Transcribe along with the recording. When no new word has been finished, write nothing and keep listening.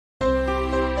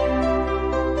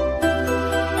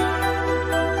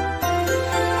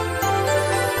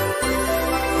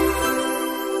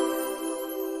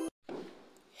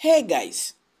Hey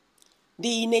guys,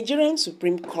 the Nigerian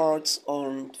Supreme Court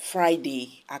on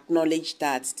Friday acknowledged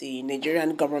that the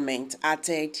Nigerian government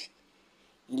acted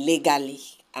illegally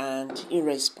and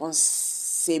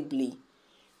irresponsibly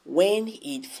when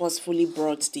it forcefully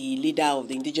brought the leader of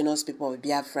the indigenous people of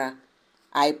Biafra,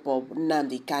 IPOB,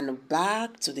 Nnamdi Kanu,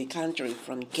 back to the country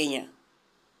from Kenya.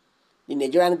 The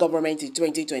Nigerian government in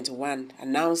 2021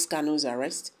 announced Kanu's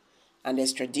arrest and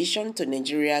extradition to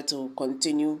Nigeria to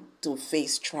continue to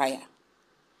face trial.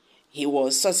 He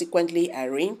was subsequently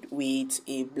arraigned with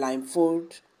a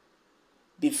blindfold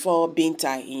before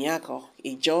Binta Inyako,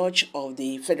 a judge of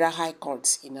the Federal High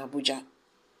Court in Abuja.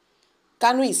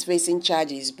 Kanu is facing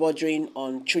charges bordering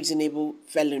on treasonable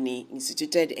felony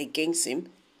instituted against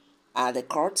him at the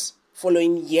court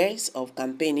following years of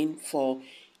campaigning for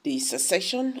the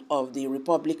secession of the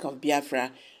Republic of Biafra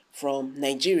from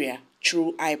Nigeria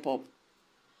through IPOB.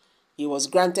 He was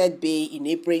granted bail in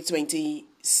April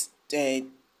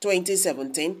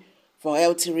 2017 for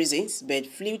health reasons, but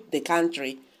fled the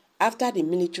country after the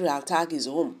military attacked his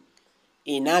home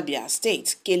in Abia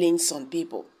State, killing some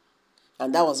people.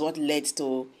 And that was what led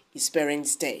to his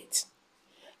parents' death.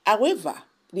 However,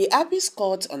 the Appeals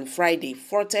Court on Friday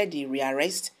thwarted the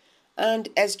rearrest and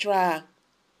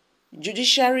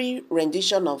extrajudicial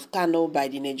rendition of Kanu by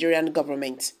the Nigerian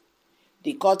government.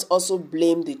 The court also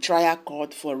blamed the trial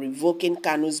court for revoking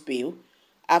Kanu's bail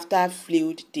after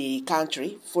fled the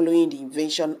country following the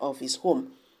invasion of his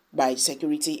home by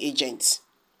security agents.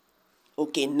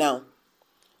 Okay, now,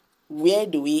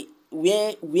 what is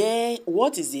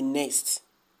the next?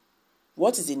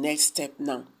 What is the next step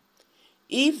now?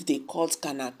 If the court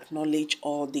can acknowledge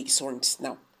all these ones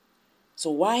now,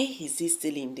 so why is he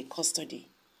still in the custody?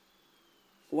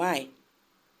 Why?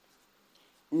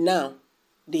 Now,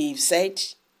 they've said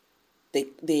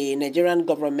the Nigerian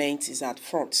government is at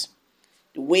fault.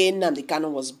 The way Nnamdi Kanu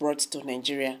was brought to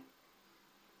Nigeria,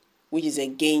 which is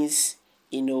against,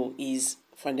 his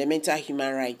fundamental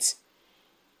human rights.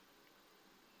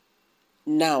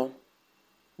 Now,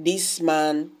 this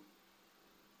man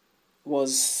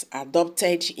was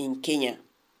adopted in Kenya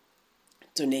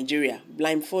to Nigeria,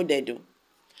 blindfolded.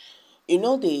 They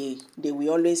will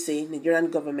always say, Nigerian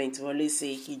government will always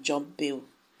say he jumped bail.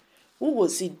 Who will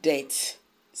see death?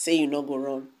 Say you no go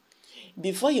run.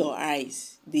 Before your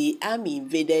eyes, the army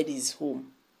invaded his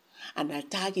home and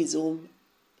attacked his home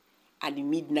at the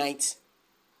midnight.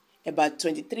 About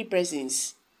 23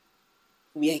 persons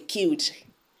were killed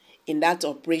in that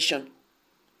operation.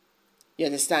 You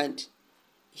understand?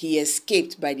 He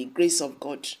escaped by the grace of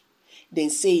God. Then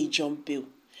say he jumped bail.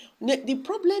 The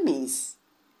problem is,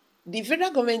 the federal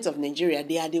government of Nigeria,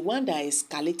 they are the one that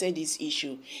escalated this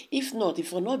issue. If not,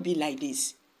 it will not be like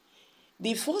this.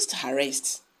 The first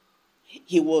arrest,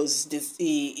 he was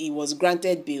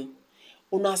granted bail.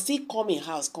 Una still come in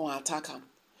house, come attack him.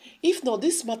 If not,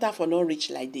 this matter for not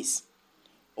reach like this.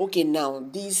 Okay, now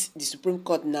the Supreme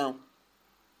Court now,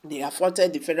 they have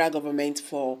faulted the federal government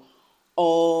for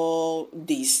all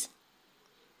this.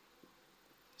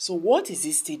 So what is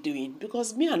he still doing?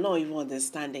 Because me, I don't even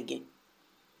understand again.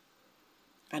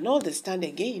 I don't understand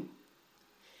again.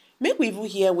 Make we even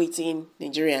hear waiting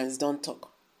Nigerians don't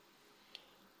talk.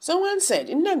 Someone said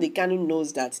Nnamdi Kanu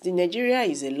knows that the Nigeria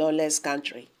is a lawless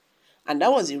country, and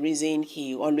that was the reason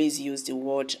he always used the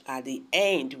word at the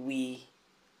end we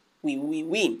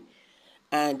win,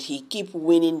 and he keep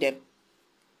winning them.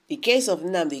 The case of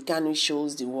Nnamdi Kanu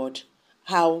shows the world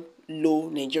how low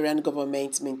Nigerian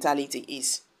government mentality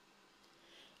is.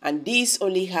 And this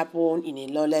only happened in a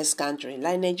lawless country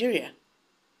like Nigeria.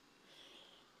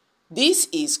 This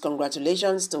is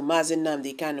congratulations to Mazi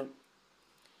Nnamdi Kanu.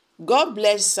 God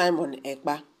bless Simon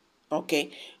Ekpa.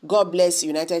 Okay. God bless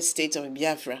United States of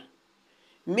Biafra.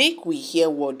 Make we hear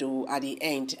word at the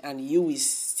end and you will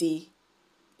still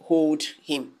hold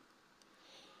him.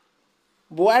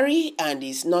 Buhari and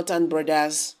his northern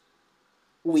brothers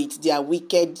with their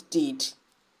wicked deed.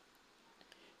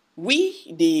 We,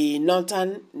 the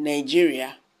northern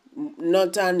Nigerian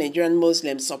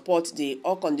Muslims, support the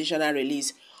unconditional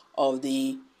release of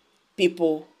the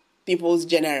People's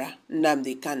General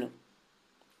Nnamdi Kanu.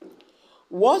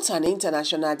 What an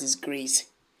international disgrace.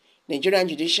 Nigerian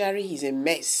judiciary is a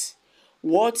mess.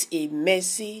 What a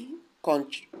messy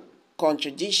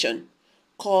contraction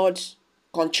called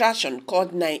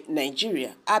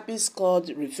Nigeria. Appeals Court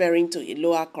referring to a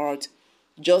lower court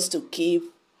just to keep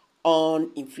on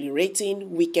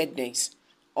infiltrating wickedness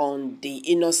on the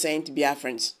innocent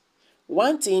Biafrans.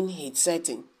 One thing is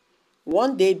certain.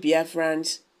 One day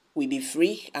Biafrans will be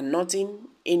free and nothing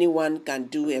anyone can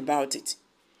do about it.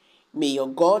 May your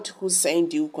God who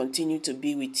sent you continue to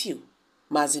be with you.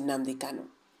 Mazi Nnamdi Kanu.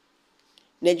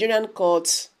 Nigerian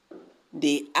courts,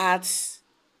 they act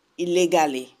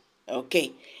illegally.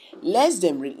 Okay, let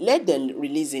them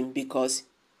release him because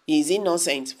he's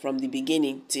innocent from the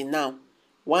beginning till now.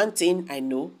 One thing I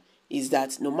know is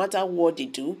that no matter what they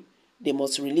do, they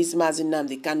must release Mazi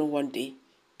Nnamdi Kanu one day,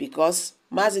 because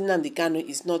Mazi Nnamdi Kanu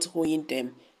is not owing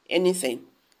them anything.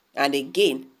 And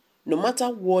again, no matter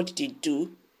what they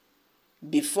do,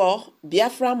 before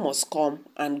Biafra must come,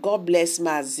 and God bless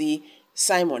Mazi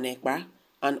Simon Ekpa,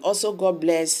 and also God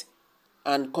bless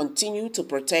and continue to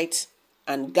protect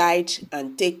and guide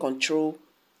and take control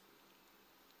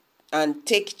and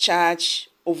take charge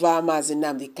over Mazi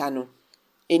Nnamdi Kanu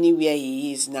anywhere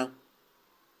he is now.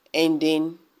 End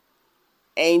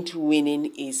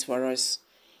winning is for us.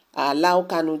 Allow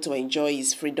Kanu to enjoy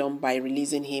his freedom by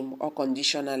releasing him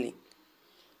unconditionally,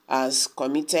 as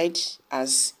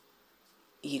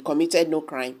he committed no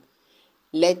crime.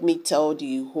 Let me tell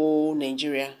the whole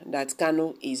Nigeria that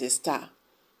Kanu is a star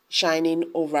shining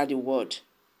over the world.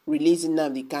 Releasing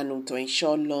Nnamdi Kanu to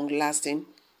ensure long-lasting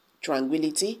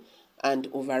tranquility and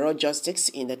overall justice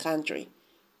in the country.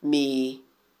 May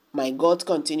my God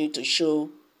continue to show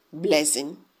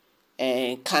blessing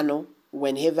Kanu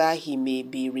whenever he may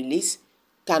be released.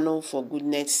 Kanu, for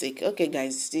goodness sake. Okay,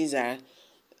 guys, these are,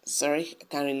 sorry, I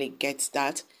can't really get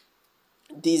that.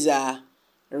 These are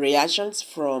reactions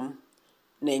from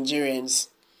Nigerians.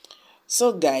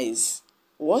 So, guys,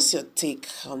 what's your take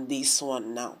on this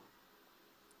one now?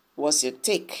 What's your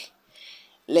take?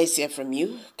 Let's hear from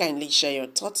you. Kindly share your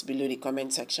thoughts below the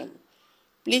comment section.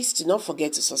 Please do not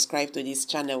forget to subscribe to this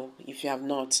channel if you have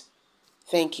not.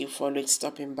 Thank you for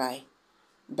stopping by.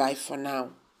 Bye for now.